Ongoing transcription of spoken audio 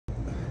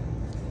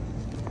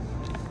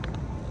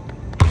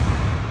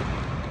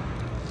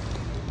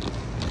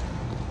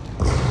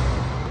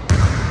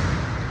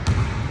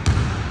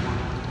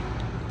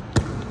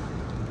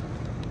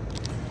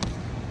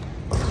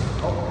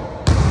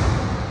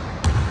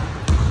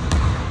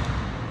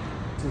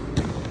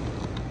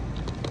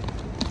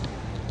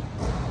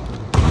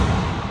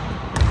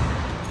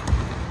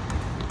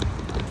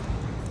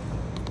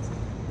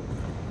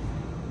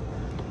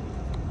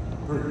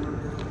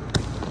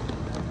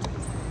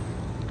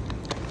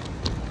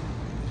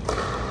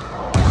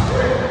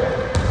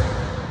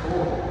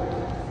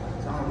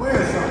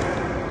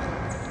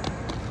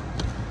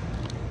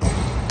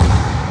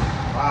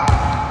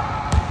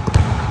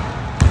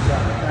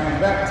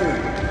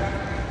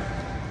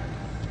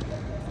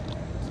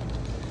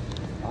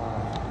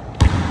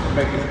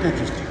make it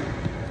interesting.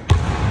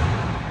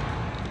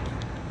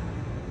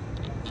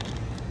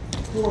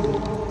 40.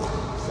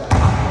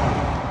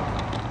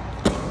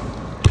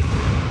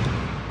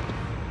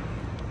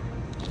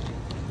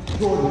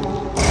 Jordan.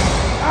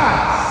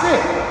 Ah,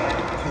 shit!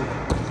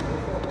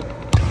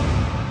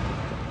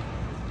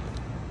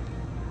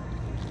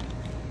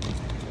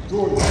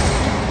 Jordan.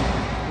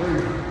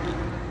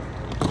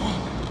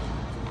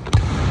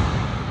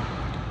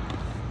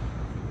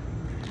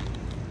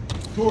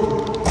 Jordan.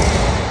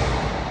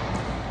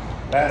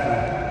 Last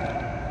one.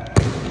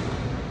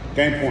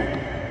 Game point.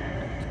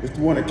 It's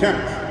the one that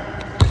counts.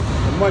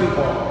 The money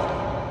ball.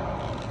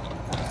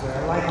 That's what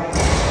I like it.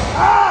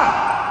 Ah!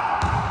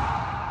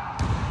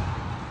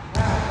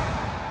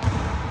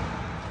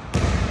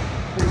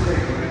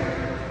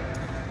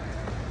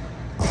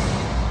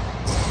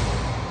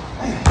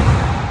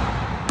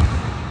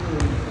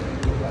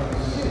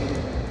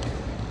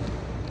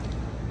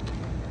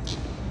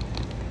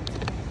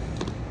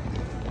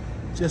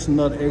 Just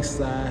another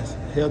exercise.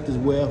 Health is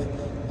wealth.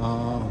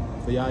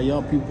 For y'all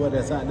young people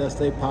that's out there,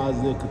 stay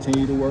positive,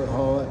 continue to work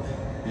hard,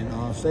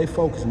 and stay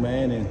focused,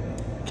 man. And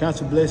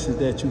count your blessings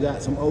that you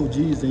got some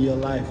OGs in your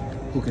life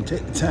who can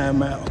take the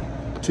time out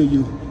to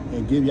you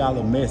and give y'all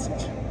a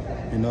message.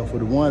 You know, for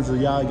the ones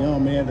of y'all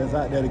young man that's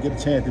out there to get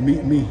a chance to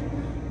meet me,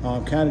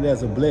 count it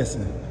as a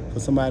blessing for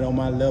somebody on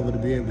my level to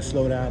be able to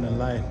slow down in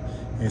life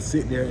and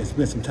sit there and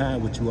spend some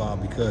time with you all,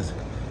 because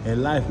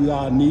in life we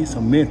all need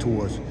some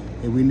mentors.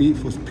 And we need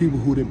for people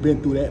who have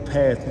been through that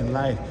path in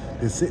life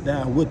to sit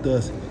down with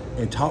us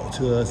and talk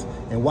to us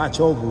and watch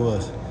over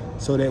us,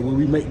 so that when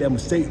we make that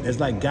mistake, that's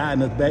like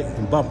guiding us back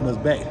and bumping us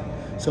back.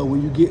 So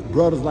when you get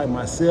brothers like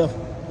myself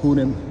who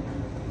then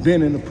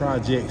been in the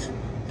projects,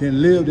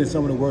 then lived in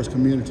some of the worst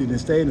communities, then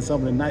stayed in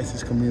some of the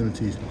nicest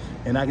communities,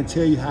 and I can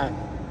tell you how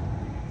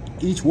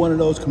each one of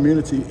those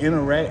communities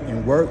interact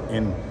and work,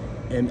 and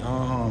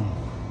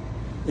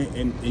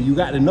you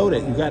got to know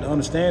that. You got to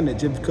understand that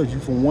just because you're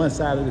from one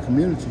side of the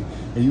community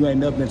and you ain't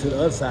never been to the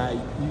other side,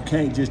 you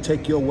can't just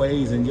take your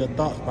ways and your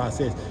thought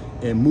process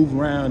and move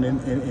around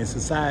in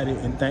society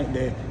and think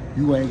that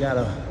you ain't got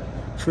to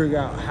figure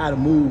out how to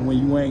move when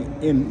you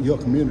ain't in your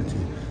community.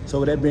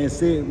 So with that being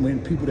said, when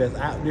people that's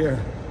out there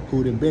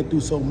who have been through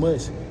so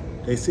much,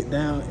 they sit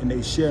down and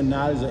they share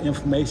knowledge or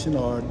information,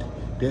 or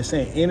they're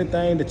saying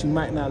anything that you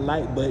might not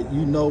like, but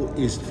you know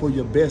it's for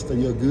your best or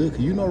your good,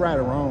 because you know right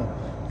or wrong.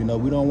 You know,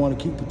 we don't want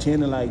to keep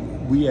pretending like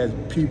we as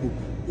people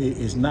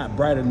is not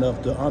bright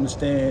enough to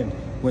understand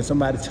when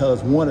somebody tells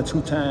us 1 or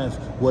 2 times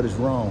what is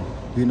wrong.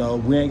 You know,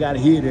 we ain't got to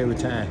hear it every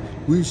time.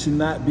 We should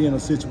not be in a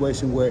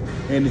situation where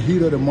in the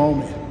heat of the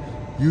moment,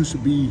 you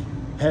should be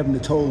having to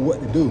told what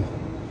to do.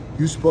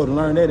 You're supposed to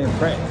learn that in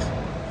practice.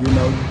 You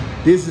know,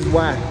 this is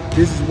why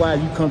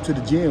you come to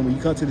the gym. When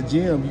you come to the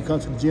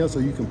gym so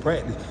you can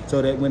practice,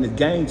 so that when it's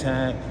game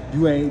time,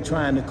 you ain't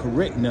trying to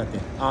correct nothing.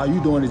 All you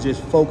doing is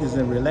just focusing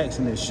and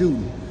relaxing and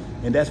shooting.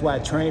 And that's why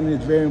training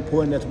is very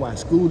important. That's why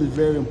school is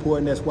very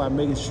important. That's why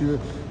making sure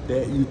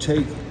that you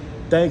take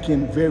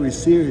thinking very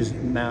serious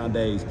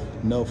nowadays.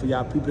 You know, for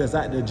y'all people that's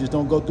out there, just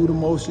don't go through the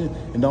motion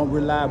and don't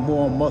rely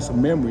more on muscle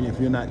memory if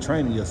you're not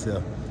training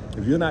yourself.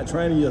 If you're not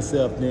training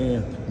yourself,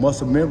 then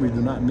muscle memory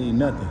do not mean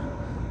nothing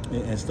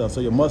and stuff. So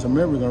your muscle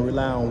memory is gonna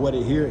rely on what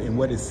it hears and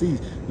what it sees,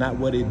 not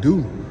what it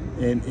do.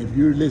 And if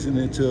you're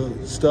listening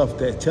to stuff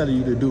that's telling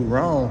you to do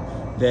wrong,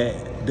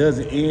 that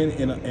doesn't end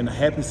in a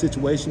happy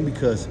situation,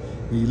 because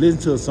when you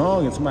listen to a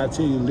song and somebody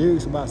tell you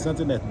lyrics about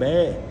something that's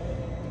bad,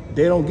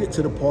 they don't get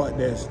to the part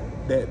that's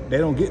bad.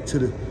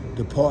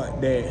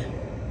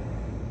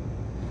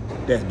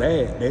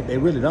 They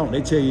really don't.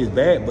 They tell you it's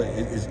bad, but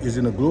it's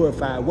in a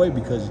glorified way,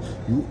 because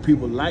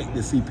people like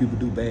to see people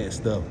do bad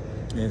stuff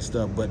and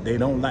stuff, but they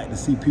don't like to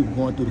see people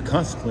going through the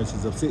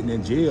consequences of sitting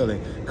in jail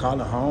and calling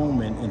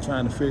home and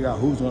trying to figure out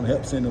who's going to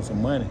help send them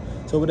some money.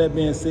 So with that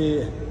being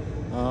said,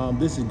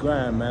 this is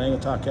grind, man. I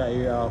ain't gonna talk y'all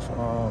ear off.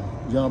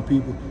 Young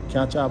people,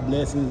 count y'all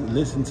blessings,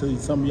 listen to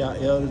some of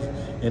y'all elders,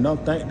 and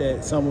don't think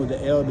that some of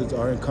the elders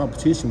are in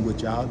competition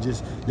with y'all.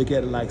 Just look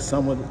at it like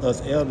some of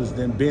us elders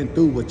done been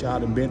through what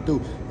y'all done been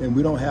through, and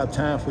we don't have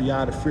time for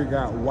y'all to figure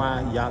out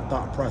why y'all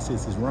thought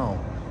process is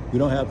wrong. We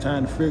don't have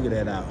time to figure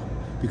that out,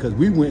 because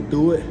we went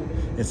through it,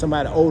 and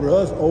somebody over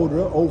us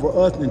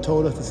and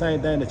told us the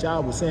same thing that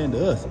y'all was saying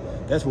to us.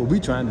 That's what we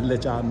trying to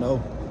let y'all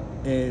know.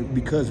 And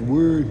because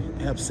we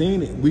have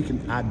seen it, we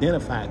can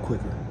identify it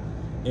quicker.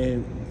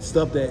 And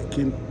stuff that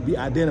can be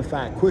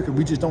identified quicker,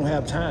 we just don't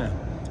have time.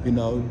 You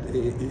know,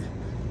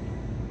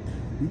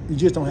 we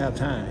just don't have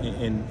time.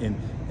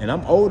 And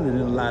I'm older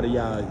than a lot of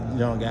y'all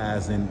young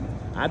guys, and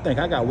I think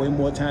I got way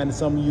more time than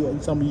some of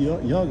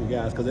you younger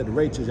guys, because at the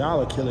rate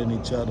y'all are killing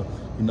each other,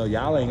 you know,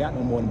 y'all ain't got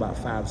no more than about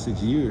 5 or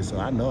 6 years. So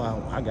I know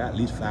I got at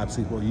least 5 or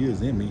 6 more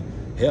years in me,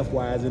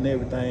 health-wise and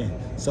everything.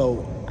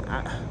 So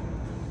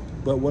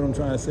but what I'm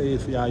trying to say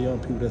is, for y'all young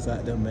people that's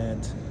out there, man,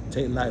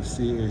 take life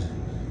serious,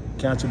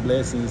 count your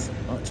blessings,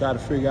 try to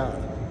figure out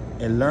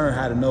and learn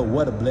how to know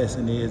what a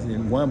blessing is.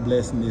 And one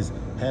blessing is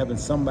having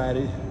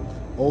somebody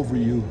over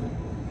you,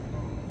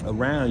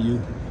 around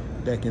you,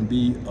 that can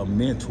be a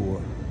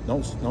mentor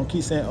Don't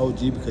keep saying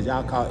OG, because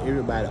y'all call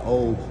everybody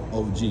old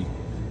OG.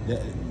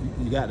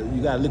 You got to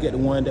look at the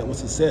one that was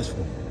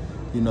successful.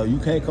 You know, you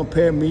can't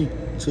compare me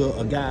to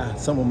a guy,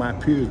 some of my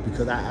peers,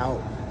 because I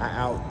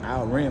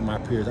outran my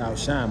peers,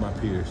 outshined my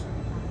peers.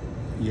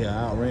 Yeah,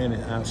 I outran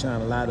and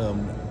outshined a lot of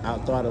them,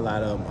 outthought a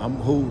lot of them. I'm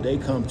who they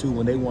come to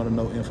when they want to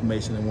know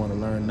information and want to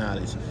learn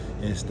knowledge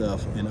and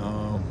stuff. And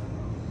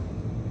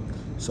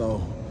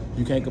so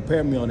you can't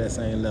compare me on that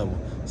same level.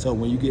 So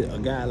when you get a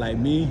guy like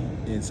me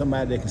and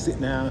somebody that can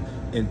sit down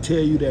and tell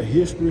you their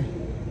history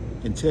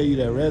and tell you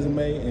their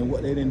resume and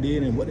what they done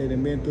did and what they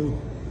done been through,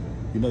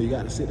 you know, you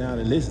got to sit down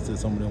and listen to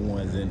some of them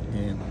ones. And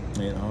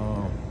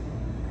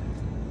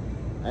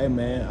hey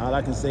man, all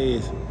I can say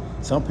is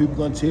some people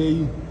gonna tell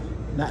you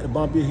not to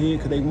bump your head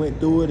because they went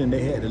through it and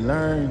they had to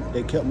learn.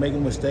 They kept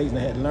making mistakes and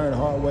they had to learn the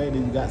hard way.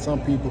 Then you got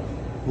some people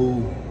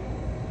who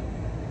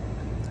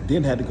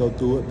didn't have to go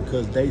through it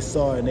because they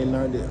saw it and they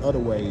learned it other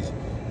ways.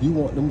 You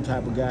want them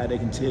type of guy that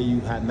can tell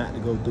you how not to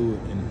go through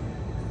it. And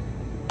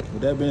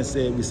with that being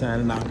said, we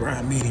signing out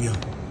Grind Media.